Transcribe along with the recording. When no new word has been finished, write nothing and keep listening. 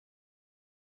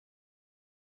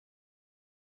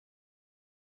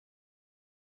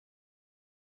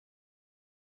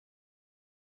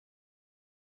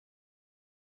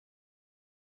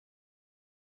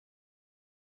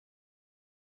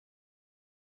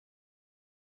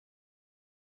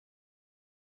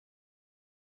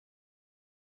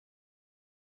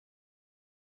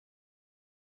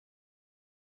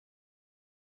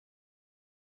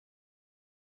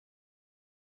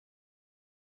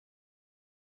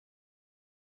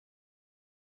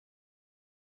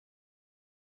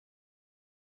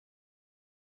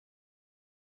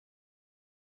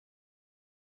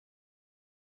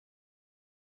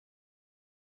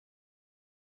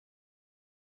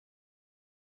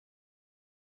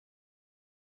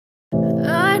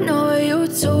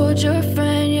told your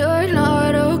friend you're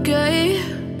not okay,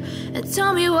 and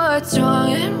tell me what's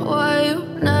wrong and why you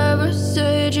never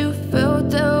said you felt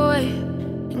that way.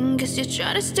 And guess you're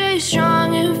trying to stay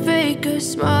strong and fake a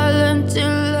smile until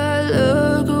I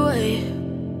look away.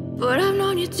 But I've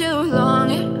known you too long,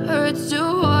 it hurts to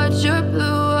watch your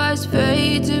blue eyes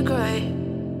fade to gray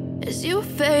as you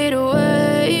fade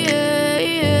away,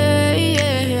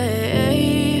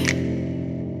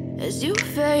 as you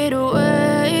fade away.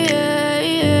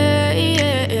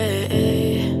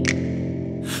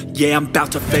 Yeah, I'm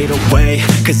about to fade away,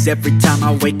 cause every time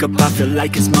I wake up I feel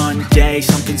like it's Monday.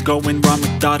 Something's going wrong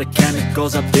with all the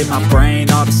chemicals up in my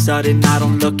brain. All of a sudden I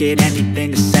don't look at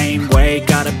anything the same way.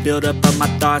 Gotta build up of my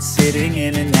thoughts sitting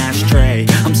in an ashtray.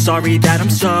 I'm sorry that I'm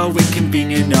so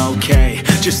inconvenient, okay.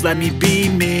 Just let me be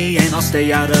me and I'll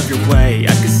stay out of your way.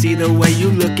 I can see the way you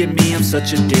look at me, I'm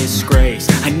such a disgrace.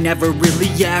 I never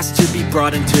really asked to be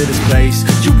brought into this place.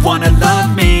 You wanna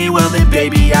love me? Well then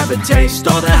baby have a taste.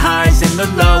 All the highs and the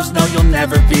lows, no you'll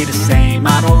never be the same.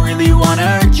 I don't really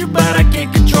wanna hurt you but I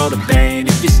can't control the pain.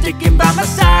 If you're sticking by my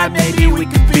side maybe we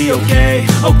could be okay.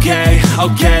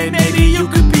 Okay, maybe you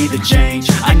could be the change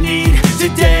I need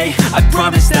today. I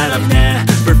promise that I've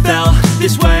never felt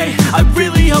this way. I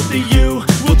really hope that you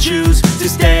will choose to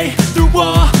stay through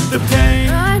all the pain.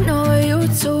 I know you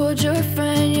told your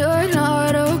friend you're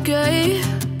not okay,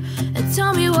 and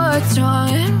tell me what's wrong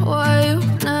and why you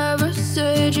never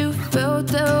said you felt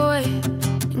that way.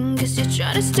 And guess you're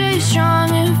trying to stay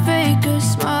strong and fake a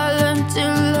smile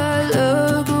until I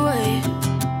look away.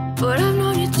 But I've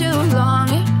known you too long,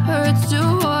 it hurts to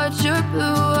watch your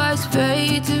blue eyes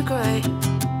fade to gray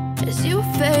as you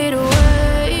fade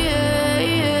away,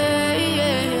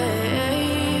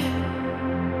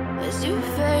 as you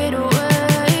fade away,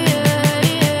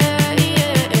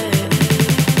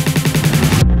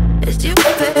 as you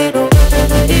fade away.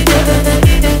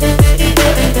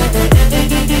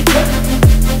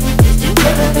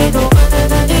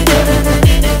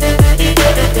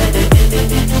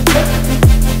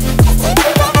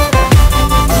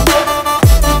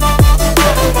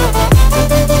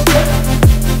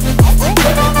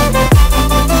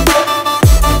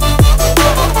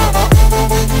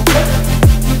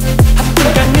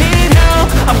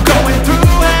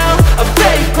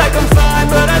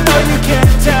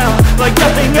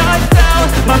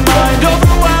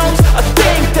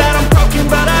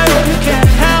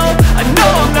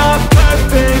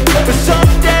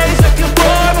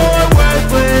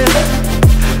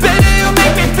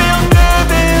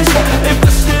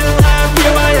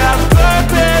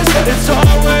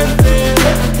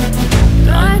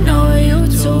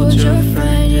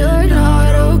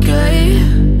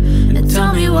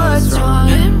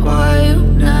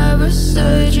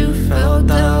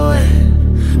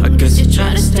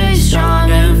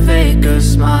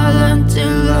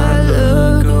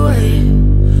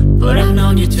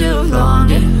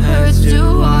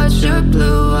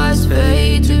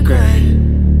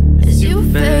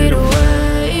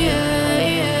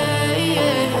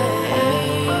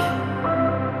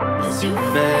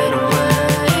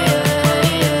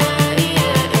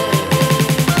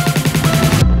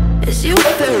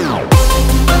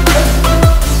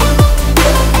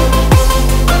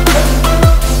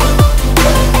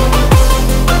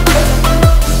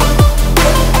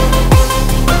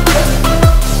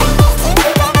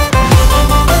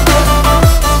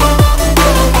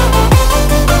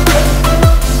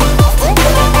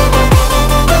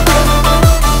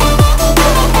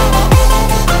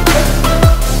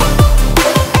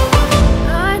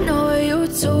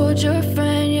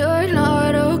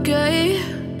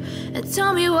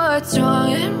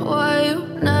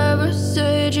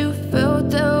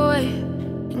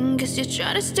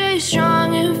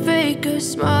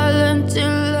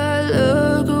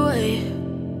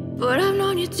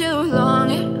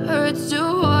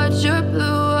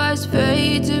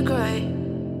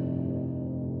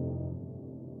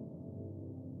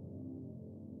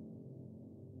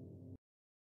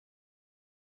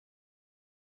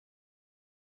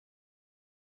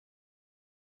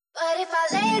 But if I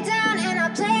lay down and I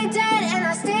play dead and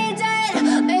I stay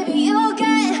dead, maybe you'll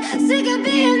get sick of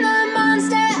being the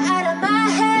monster out of my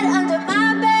head, under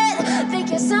my bed. Think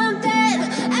you're something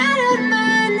out of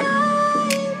my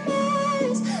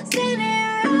nightmares,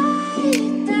 standing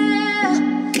right there.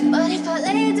 But if I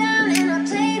lay down and I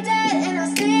play dead and I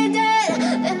stay dead,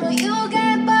 then will you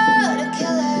get bored of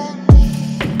killing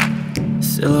me?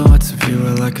 Silhouettes of you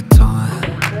are like a taunt.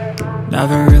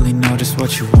 Never really know just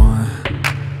what you want.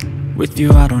 With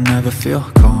you I don't ever feel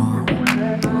calm.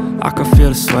 I can feel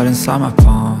the sweat inside my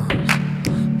palms.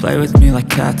 Play with me like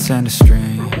cats and a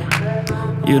string.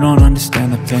 You don't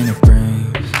understand the pain it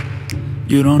brings.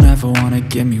 You don't ever wanna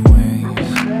give me wings.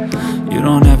 You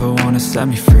don't ever wanna set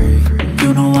me free.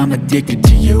 You know I'm addicted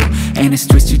to you, and it's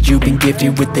twisted, you've been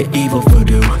gifted with the evil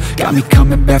voodoo. Got me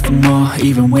coming back for more,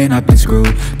 even when I've been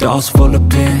screwed. Dolls full of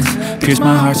pins, pierce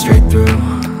my heart straight through.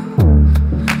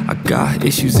 I got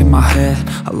issues in my head,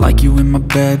 I like you in my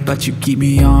bed, but you keep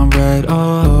me on red.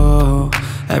 Oh,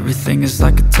 everything is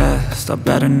like a test, I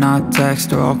better not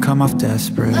text or I'll come off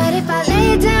desperate. But if I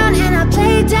lay down and I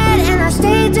play dead and I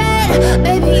stay dead,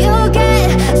 baby, you'll get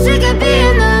sick of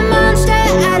being the monster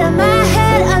out of my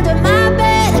head, under my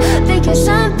bed, thinking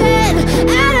something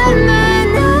out of my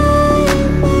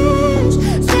nightmares,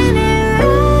 standing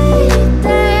right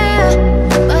there.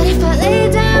 But if I lay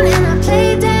down and I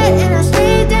play dead and I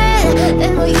stay dead,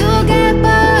 then will you get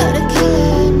bored of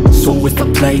killing? So if I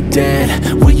play dead,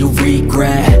 will you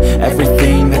regret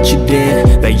everything that you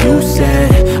did, that you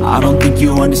said? I don't think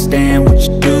you understand what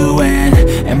you're doing,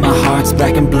 and my heart's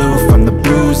black and blue from the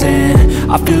bruising.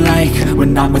 I feel like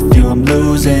when I'm with you I'm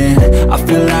losing. I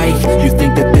feel like you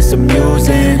think that this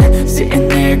amusing, sitting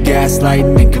there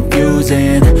gaslighting and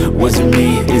confusing. Was it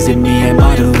me? Is it me? Am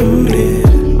I deluded?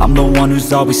 I'm the one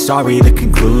who's always sorry, the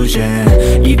conclusion,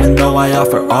 even though I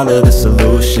offer all of the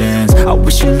solutions. I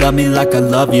wish you loved me like I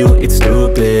love you, it's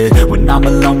stupid. When I'm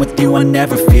alone with you I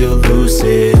never feel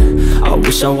lucid. I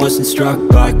wish I wasn't struck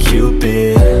by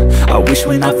Cupid. I wish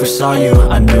when I first saw you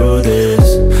I knew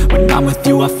this. When I'm with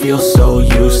you I feel so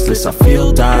useless, I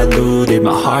feel diluted,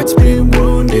 my heart's been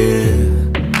wounded.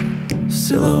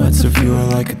 Silhouettes of you are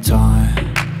like a taunt,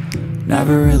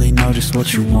 never really know just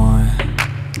what you want.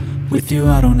 With you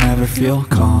I don't ever feel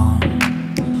calm,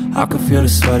 I can feel the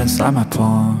sweat inside my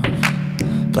palms.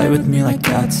 Play with me like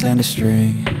cats and a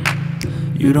string.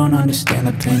 You don't understand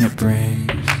the pain it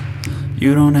brings.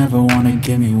 You don't ever wanna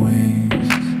give me wings.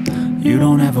 You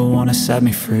don't ever wanna set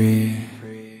me free.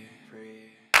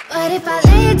 But if I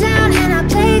lay down and I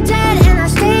play dead and I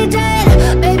stay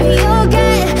dead, baby, you'll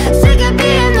get